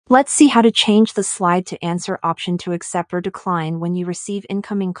Let's see how to change the slide to answer option to accept or decline when you receive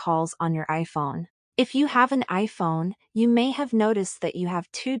incoming calls on your iPhone. If you have an iPhone, you may have noticed that you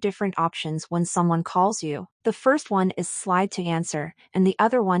have two different options when someone calls you. The first one is slide to answer, and the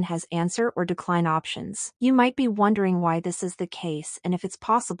other one has answer or decline options. You might be wondering why this is the case and if it's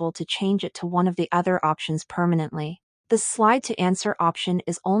possible to change it to one of the other options permanently. The slide to answer option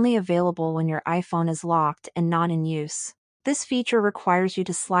is only available when your iPhone is locked and not in use. This feature requires you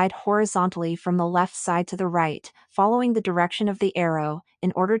to slide horizontally from the left side to the right, following the direction of the arrow,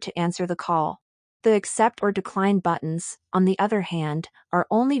 in order to answer the call. The accept or decline buttons, on the other hand, are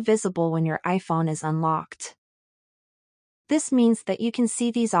only visible when your iPhone is unlocked. This means that you can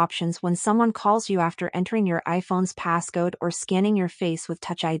see these options when someone calls you after entering your iPhone's passcode or scanning your face with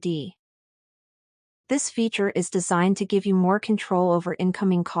Touch ID. This feature is designed to give you more control over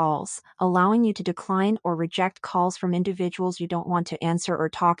incoming calls, allowing you to decline or reject calls from individuals you don't want to answer or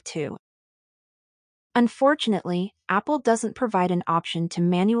talk to. Unfortunately, Apple doesn't provide an option to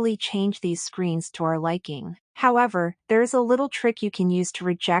manually change these screens to our liking. However, there is a little trick you can use to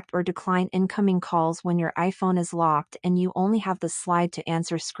reject or decline incoming calls when your iPhone is locked and you only have the slide to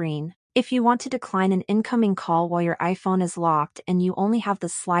answer screen. If you want to decline an incoming call while your iPhone is locked and you only have the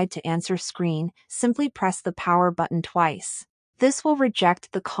slide to answer screen, simply press the power button twice. This will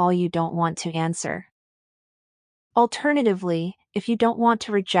reject the call you don't want to answer. Alternatively, if you don't want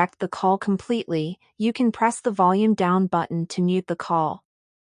to reject the call completely, you can press the volume down button to mute the call.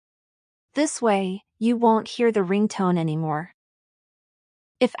 This way, you won't hear the ringtone anymore.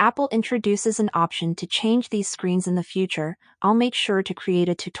 If Apple introduces an option to change these screens in the future, I'll make sure to create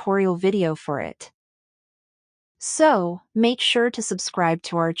a tutorial video for it. So, make sure to subscribe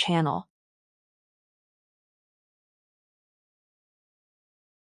to our channel.